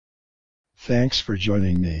Thanks for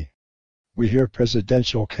joining me. We hear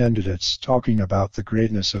presidential candidates talking about the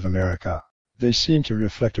greatness of America. They seem to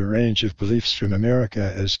reflect a range of beliefs from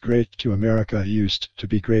America is great to America used to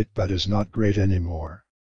be great but is not great anymore.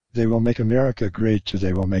 They will make America great to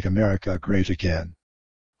they will make America great again.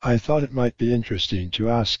 I thought it might be interesting to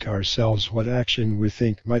ask ourselves what action we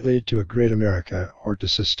think might lead to a great America or to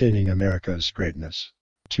sustaining America's greatness.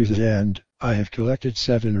 To that end, I have collected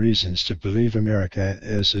 7 reasons to believe America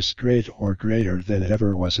is as great or greater than it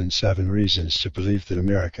ever was and 7 reasons to believe that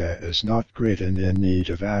America is not great and in need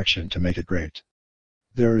of action to make it great.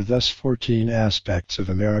 There are thus 14 aspects of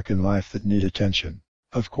American life that need attention.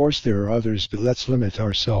 Of course there are others, but let's limit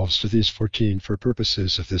ourselves to these 14 for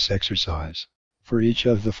purposes of this exercise. For each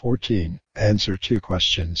of the 14, answer 2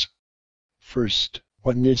 questions. First,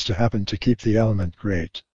 what needs to happen to keep the element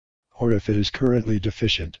great? Or if it is currently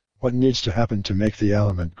deficient, what needs to happen to make the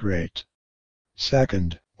element great?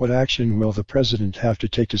 Second, what action will the president have to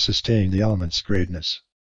take to sustain the element's greatness?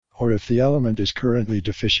 Or if the element is currently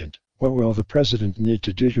deficient, what will the president need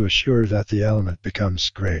to do to assure that the element becomes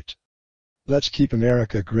great? Let's keep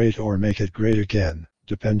America great or make it great again,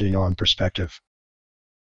 depending on perspective.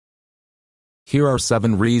 Here are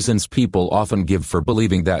 7 reasons people often give for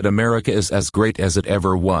believing that America is as great as it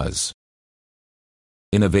ever was.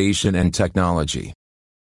 Innovation and technology.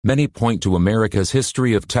 Many point to America's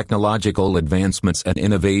history of technological advancements and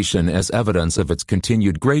innovation as evidence of its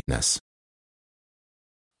continued greatness.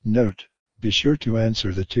 Note: be sure to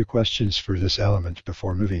answer the 2 questions for this element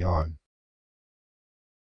before moving on.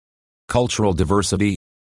 Cultural diversity.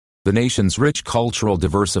 The nation's rich cultural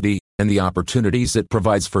diversity, and the opportunities it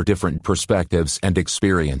provides for different perspectives and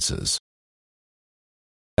experiences.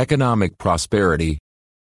 Economic prosperity.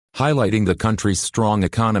 Highlighting the country's strong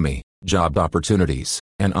economy, job opportunities,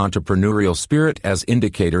 and entrepreneurial spirit as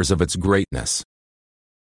indicators of its greatness.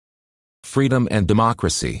 Freedom and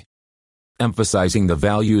democracy. Emphasizing the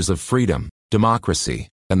values of freedom, democracy,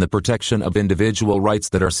 and the protection of individual rights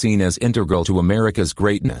that are seen as integral to America's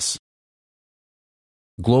greatness.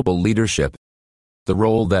 Global leadership. The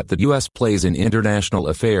role that the U.S. plays in international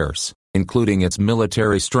affairs, including its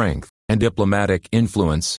military strength and diplomatic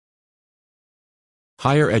influence.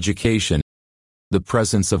 Higher education. The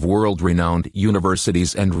presence of world-renowned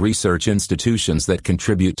universities and research institutions that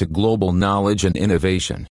contribute to global knowledge and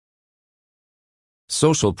innovation.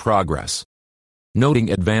 Social progress. Noting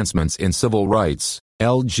advancements in civil rights,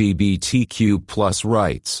 LGBTQ+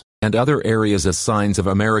 rights, and other areas as signs of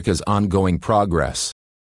America's ongoing progress.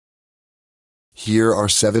 Here are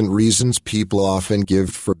 7 reasons people often give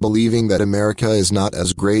for believing that America is not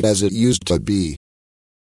as great as it used to be.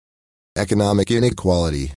 Economic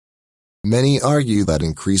inequality. Many argue that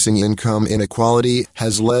increasing income inequality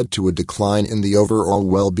has led to a decline in the overall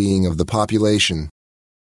well-being of the population.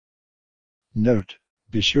 Note: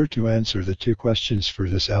 be sure to answer the 2 questions for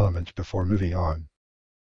this element before moving on.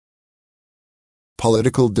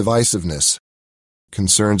 Political divisiveness.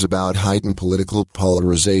 Concerns about heightened political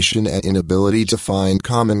polarization and inability to find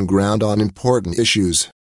common ground on important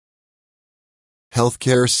issues.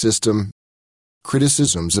 Healthcare system.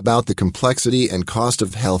 Criticisms about the complexity and cost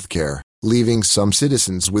of healthcare, leaving some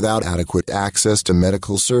citizens without adequate access to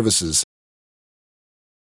medical services.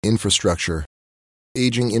 Infrastructure.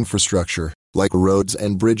 Aging infrastructure, like roads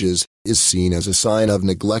and bridges, is seen as a sign of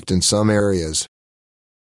neglect in some areas.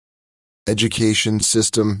 Education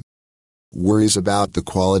system. Worries about the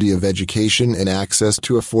quality of education and access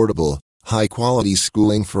to affordable, high-quality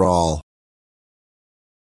schooling for all.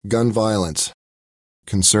 Gun violence.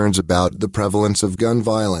 Concerns about the prevalence of gun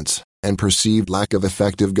violence, and perceived lack of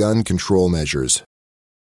effective gun control measures.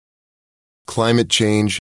 Climate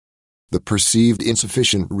change. The perceived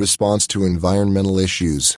insufficient response to environmental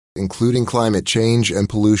issues, including climate change and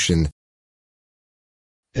pollution.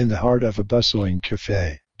 In the heart of a bustling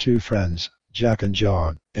cafe, 2 friends, Jack and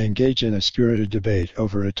John, engage in a spirited debate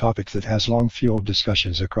over a topic that has long fueled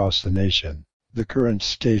discussions across the nation: the current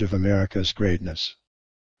state of America's greatness.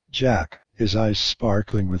 Jack, his eyes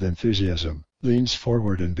sparkling with enthusiasm, leans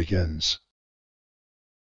forward and begins.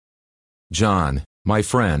 John, my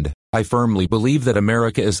friend, I firmly believe that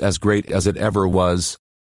America is as great as it ever was.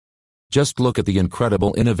 Just look at the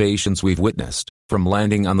incredible innovations we've witnessed, from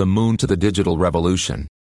landing on the moon to the digital revolution.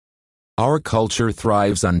 Our culture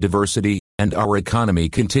thrives on diversity, and our economy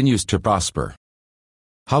continues to prosper.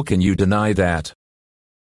 How can you deny that?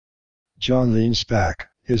 John leans back,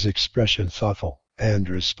 his expression thoughtful, and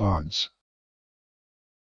responds.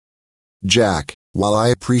 Jack, while I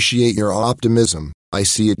appreciate your optimism, I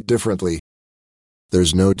see it differently.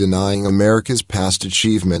 There's no denying America's past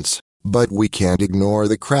achievements, but we can't ignore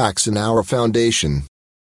the cracks in our foundation.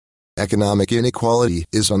 Economic inequality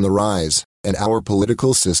is on the rise, and our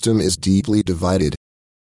political system is deeply divided.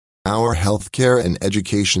 Our healthcare and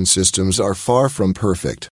education systems are far from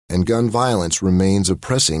perfect, and gun violence remains a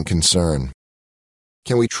pressing concern.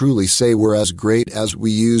 Can we truly say we're as great as we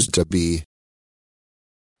used to be?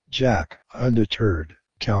 Jack, undeterred,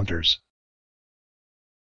 counters.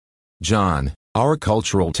 John, our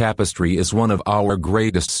cultural tapestry is one of our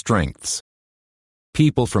greatest strengths.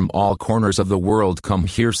 People from all corners of the world come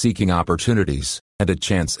here seeking opportunities and a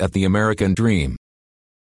chance at the American dream.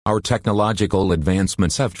 Our technological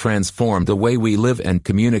advancements have transformed the way we live and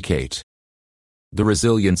communicate. The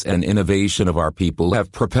resilience and innovation of our people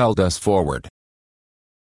have propelled us forward.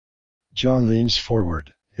 John leans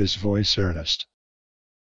forward, his voice earnest.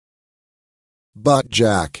 But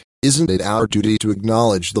Jack, isn't it our duty to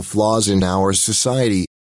acknowledge the flaws in our society?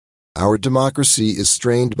 Our democracy is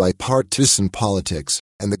strained by partisan politics,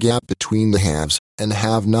 and the gap between the haves and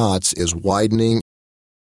have-nots is widening.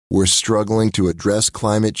 We're struggling to address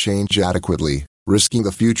climate change adequately, risking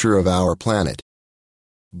the future of our planet.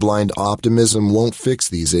 Blind optimism won't fix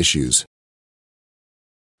these issues.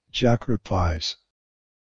 Jack replies.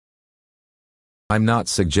 I'm not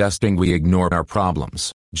suggesting we ignore our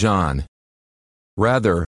problems, John.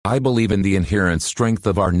 Rather, I believe in the inherent strength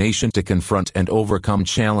of our nation to confront and overcome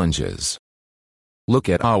challenges. Look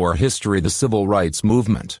at our history: the civil rights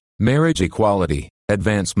movement, marriage equality,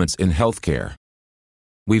 advancements in healthcare.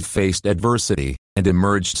 We've faced adversity and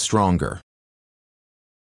emerged stronger.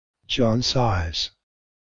 John sighs.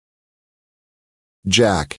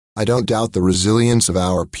 Jack, I don't doubt the resilience of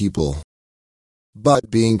our people.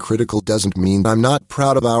 But being critical doesn't mean I'm not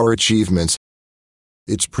proud of our achievements.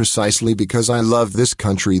 It's precisely because I love this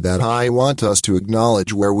country that I want us to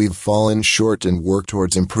acknowledge where we've fallen short and work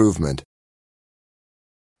towards improvement.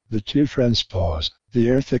 The two friends pause, the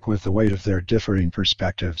air thick with the weight of their differing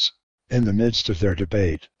perspectives. In the midst of their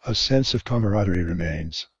debate, a sense of camaraderie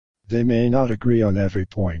remains. They may not agree on every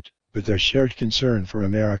point, but their shared concern for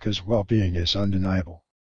America's well-being is undeniable.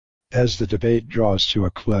 As the debate draws to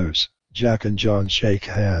a close, Jack and John shake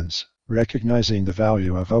hands, recognizing the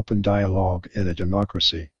value of open dialogue in a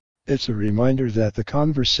democracy. It's a reminder that the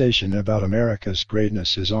conversation about America's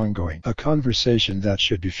greatness is ongoing, a conversation that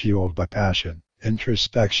should be fueled by passion,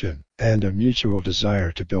 introspection, and a mutual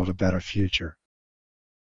desire to build a better future.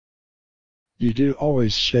 You do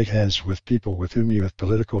always shake hands with people with whom you have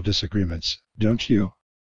political disagreements, don't you?